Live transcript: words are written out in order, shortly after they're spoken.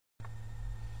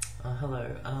Hello.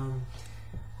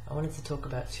 I wanted to talk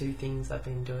about two things I've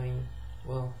been doing.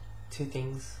 Well, two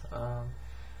things.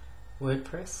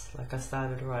 WordPress. Like I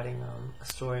started writing a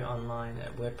story online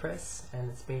at WordPress, and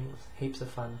it's been heaps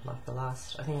of fun. Like I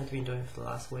think I've been doing it for the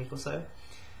last week or so,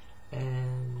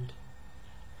 and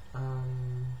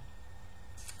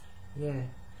yeah,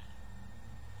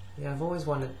 I've always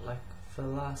wanted, like, for the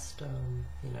last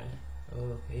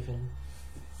or even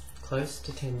close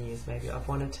to 10 years maybe, I've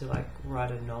wanted to like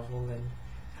write a novel and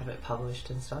have it published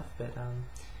and stuff, but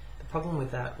the problem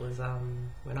with that was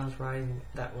when I was writing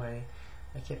that way,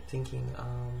 I kept thinking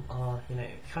it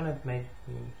kind of made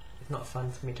me, it's not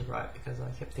fun for me to write, because I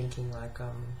kept thinking like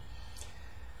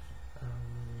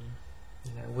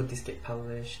would this get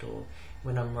published? Or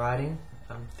when I'm writing,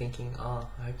 I'm thinking, I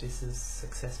hope this is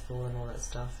successful and all that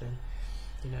stuff, and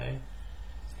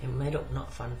it made it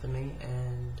not fun for me,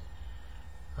 and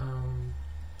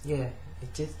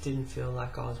it just didn't feel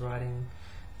like I was writing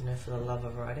for the love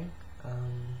of writing.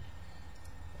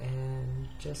 And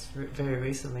just very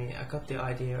recently I got the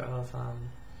idea of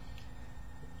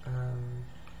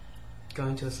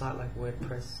going to a site like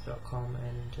WordPress.com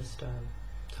and just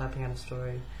typing out a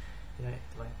story,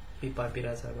 like bit by bit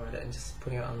as I write it, and just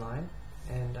putting it online,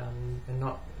 and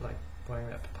not like worrying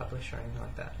about publish or anything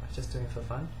like that, like just doing it for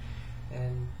fun.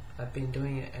 And I've been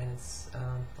doing it, and it's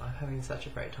I'm having such a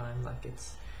great time. Like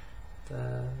it's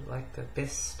the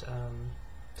best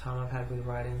time I've had with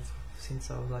writing since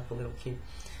I was like a little kid.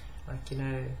 Like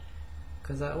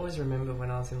because I always remember when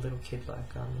I was a little kid,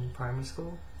 like in primary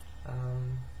school,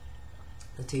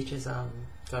 the teachers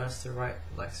got us to write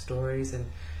like stories and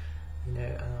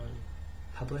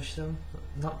publish them.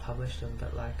 Not publish them,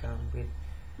 but like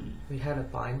we had a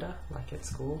binder like at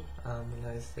school,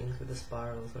 those things with the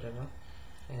spirals, whatever,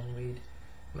 and we'd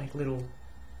make little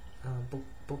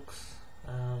books,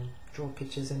 draw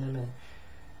pictures in them, and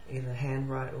either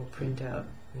handwrite or print out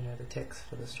the text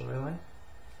for the storyline.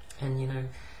 And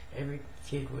every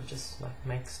kid would just like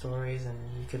make stories, and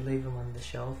you could leave them on the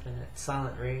shelf, and at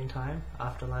silent reading time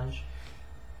after lunch,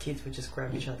 kids would just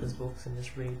grab each other's books and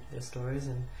just read their stories.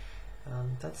 And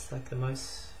that's like the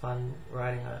most fun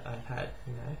writing I've had,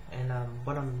 and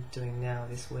what I'm doing now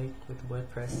this week with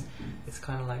WordPress, it's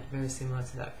kind of like very similar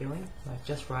to that feeling, like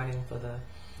just writing for the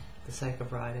sake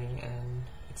of writing, and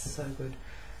it's so good.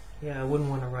 I wouldn't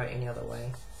want to write any other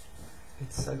way.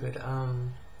 It's so good,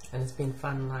 and it's been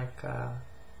fun. Like at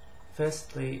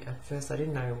first I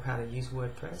didn't know how to use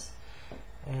WordPress,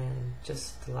 and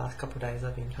just the last couple of days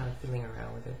I've been kind of fiddling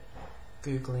around with it,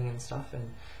 googling and stuff, and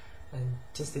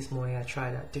just this morning I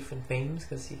tried out different themes,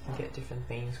 because you can get different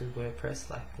themes with WordPress,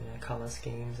 like color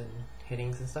schemes and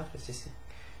headings and stuff. It's just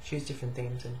choose different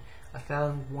themes, and I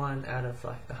found one out of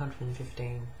like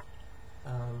 115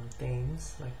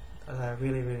 themes like that I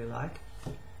really like.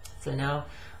 So now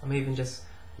I'm even just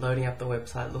loading up the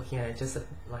website, looking at it, just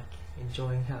like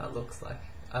enjoying how it looks like.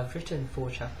 I've written 4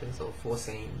 chapters or 4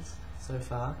 scenes so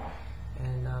far,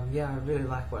 and I really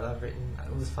like what I've written.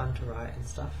 It was fun to write and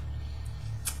stuff.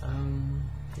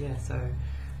 So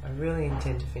I really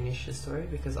intend to finish the story,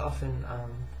 because often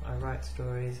I write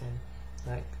stories, and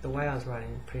like the way I was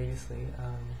writing previously,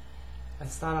 I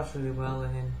start off really well,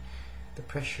 and then the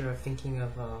pressure of thinking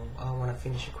of I want to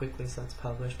finish it quickly so it's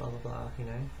published, blah blah blah,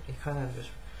 it kind of just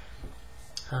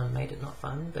made it not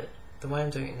fun. But the way I'm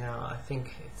doing it now, I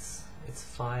think it's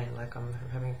fine. Like I'm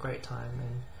having a great time,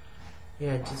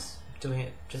 and just doing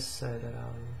it just so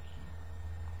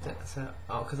that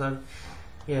because I've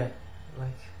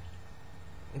like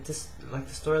it just like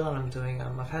the storyline I'm doing,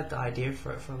 I've had the idea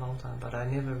for it for a long time, but I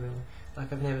never really,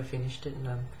 like, I've never finished it.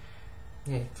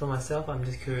 And for myself, I'm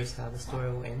just curious how the story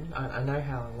will end. I know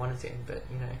how I want it to end, but it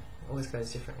always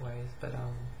goes different ways. But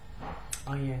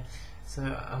so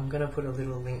I'm gonna put a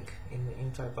little link in the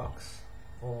info box,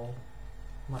 or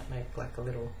might make like a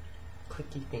little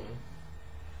clicky thing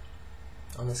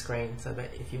on the screen, so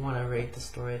that if you want to read the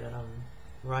story that I'm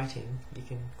writing, you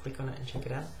can click on it and check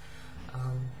it out.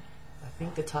 I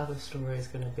think the type of story is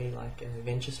going to be like an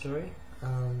adventure story.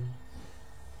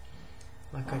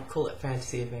 Like I call it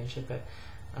fantasy adventure, but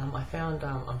I found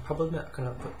I'm probably not going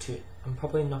to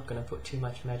put too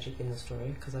much magic in the story,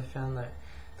 because I found that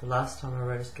the last time I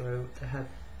wrote a story that had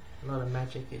a lot of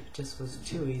magic, it just was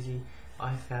too easy.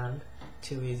 I found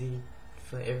too easy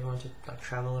for everyone to like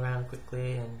travel around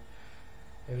quickly, and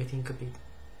everything could be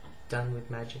done with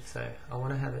magic. So I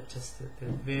want to have it just the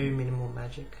very minimal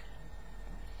magic,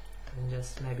 and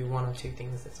just maybe 1 or 2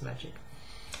 things that's magic.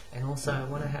 And also I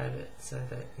want to have it so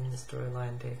that in the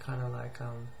storyline they're kind of like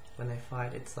when they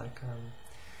fight, it's like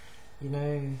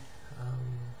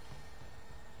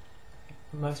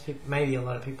most people, maybe a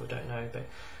lot of people don't know, but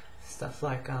stuff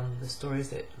like the stories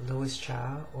that Louis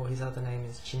Cha, or his other name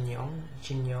is Jin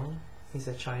Yong, he's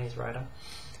a Chinese writer.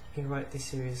 He wrote this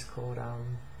series called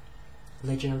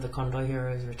Legend of the Condor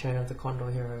Heroes, Return of the Condor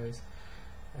Heroes,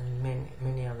 and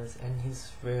many others, and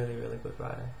he's really good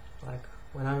writer. Like,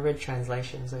 when I read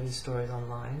translations of his stories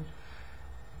online,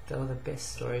 they were the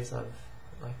best stories I've,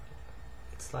 like,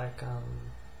 it's like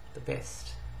the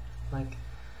best. Like,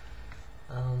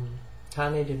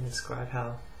 can't even describe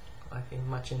how I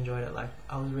much enjoyed it. Like,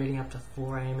 I was reading up to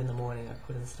 4 AM in the morning, I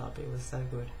couldn't stop, it was so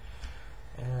good.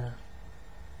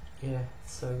 Yeah,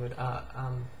 so good.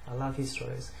 I love his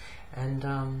stories, and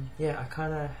yeah, I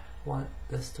kind of want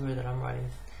the story that I'm writing,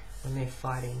 when they're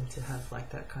fighting, to have like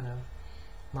that kind of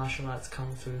martial arts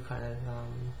kung fu kind of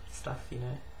stuff, you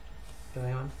know,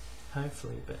 going on,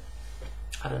 hopefully. But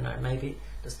I don't know, maybe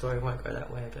the story won't go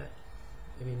that way, but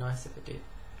it'd be nice if it did.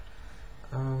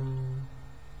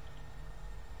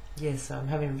 Yeah, so I'm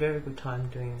having a very good time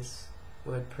doing this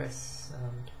WordPress,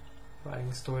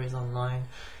 writing stories online.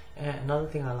 And another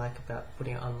thing I like about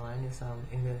putting it online is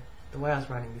in the way I was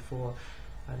writing before,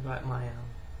 I'd write my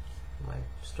my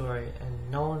story,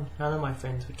 and none of my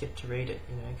friends would get to read it,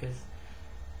 you know, because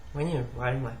when you're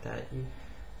writing like that, you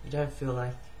don't feel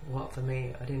like, well, for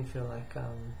me, I didn't feel like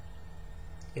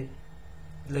it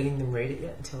letting them read it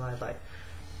yet until I'd like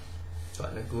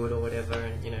gotten a good or whatever,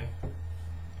 and you know,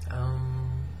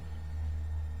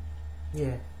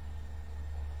 yeah,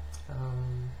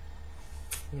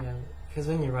 yeah, because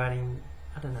when you're writing,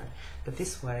 I don't know, but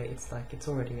this way it's like it's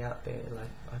already out there.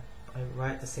 Like I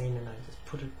write the scene and I just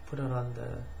put it on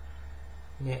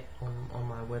the net on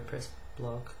my WordPress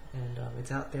blog, and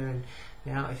it's out there. And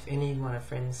now if any of my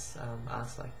friends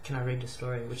ask, like, can I read the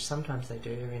story, which sometimes they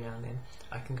do every now and then,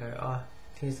 I can go, oh,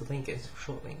 here's the link, it's a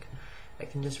short link, they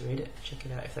can just read it, check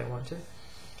it out if they want to.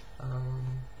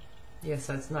 Yeah,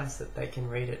 so it's nice that they can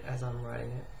read it as I'm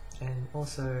writing it, and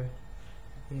also,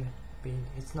 yeah,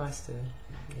 it's nice to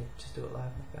just do it live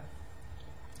like that.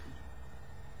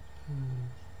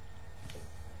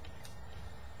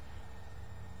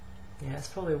 Yeah, that's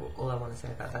probably all I want to say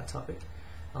about that topic.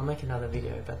 I'll make another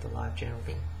video about the live journal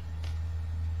thing.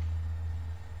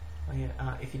 Oh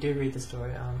yeah, if you do read the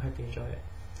story, I hope you enjoy it.